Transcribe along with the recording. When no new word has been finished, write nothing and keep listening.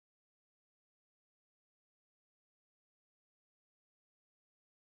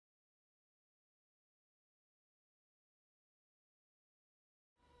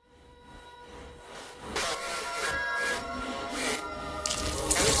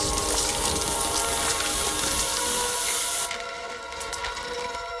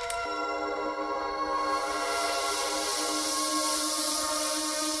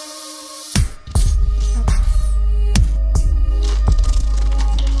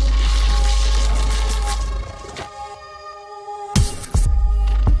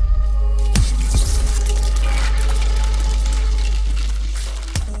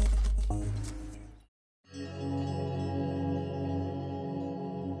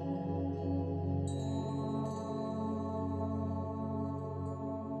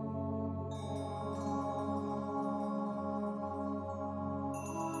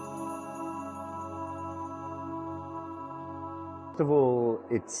First of all,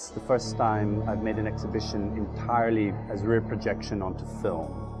 it's the first time I've made an exhibition entirely as rear projection onto film,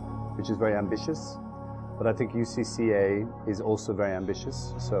 which is very ambitious. But I think UCCA is also very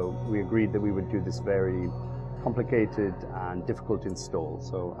ambitious, so we agreed that we would do this very complicated and difficult to install.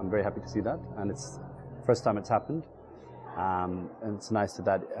 So I'm very happy to see that, and it's the first time it's happened, and it's nice that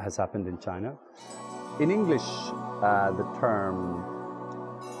that has happened in China. In English, the term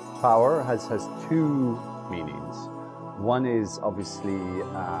power has two meanings. One is obviously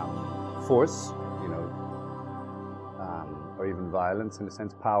force, or even violence in a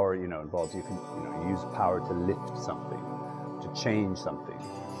sense. Power, involves you can, use power to lift something, to change something.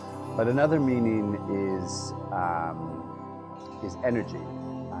 But another meaning is energy,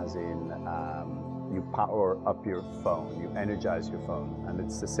 as in you power up your phone, you energize your phone, and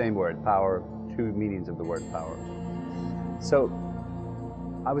it's the same word, power, two meanings of the word power. So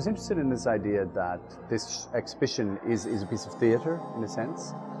I was interested in this idea that this exhibition is a piece of theatre, in a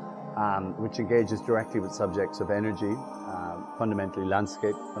sense, which engages directly with subjects of energy, fundamentally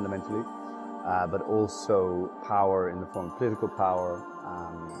landscape, but also power in the form of political power,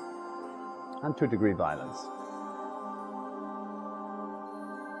 and to a degree violence.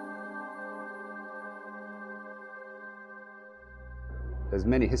 There's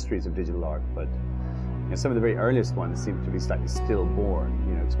many histories of digital art, but some of the very earliest ones seem to be slightly stillborn.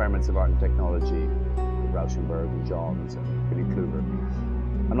 Experiments of art and technology, Rauschenberg and Johns and Billy Kluver.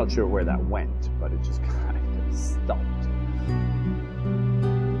 I'm not sure where that went, but it just kind of stopped.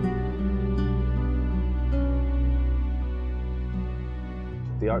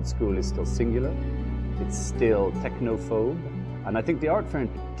 The art school is still singular, it's still technophobe, and I think the art fair in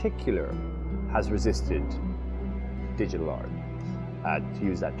particular has resisted digital art, to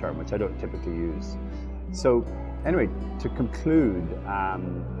use that term, which I don't typically use. So anyway, to conclude,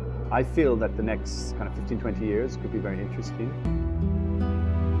 I feel that the next kind of 15-20 years could be very interesting.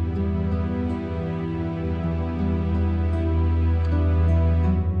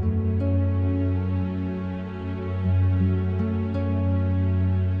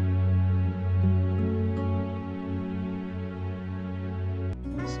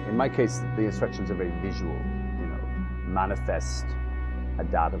 In my case, the instructions are very visual, manifest a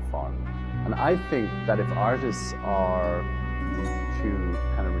data form. And I think that if artists are to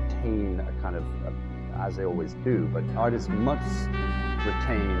kind of retain a kind of, as they always do, but artists must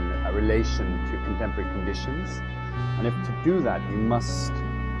retain a relation to contemporary conditions. And if to do that, you must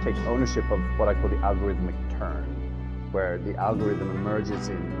take ownership of what I call the algorithmic turn, where the algorithm emerges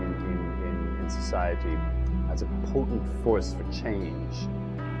in society as a potent force for change.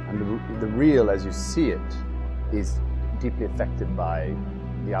 And the real, as you see it, is deeply affected by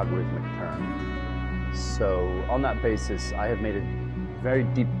the algorithmic turn. So on that basis, I have made a very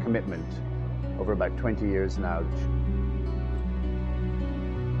deep commitment over about 20 years now.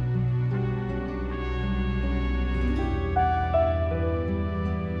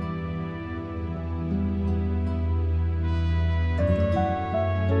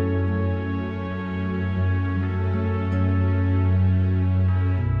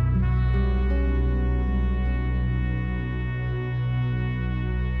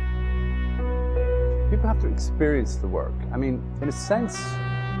 People have to experience the work. I mean, in a sense,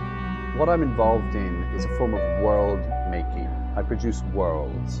 what I'm involved in is a form of world making. I produce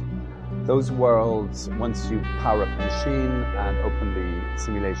worlds. Those worlds, once you power up the machine and open the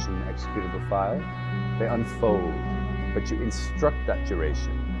simulation executable file, they unfold, but you instruct that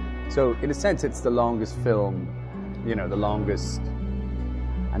duration. So in a sense, it's the longest film, the longest,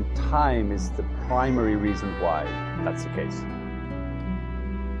 and time is the primary reason why that's the case.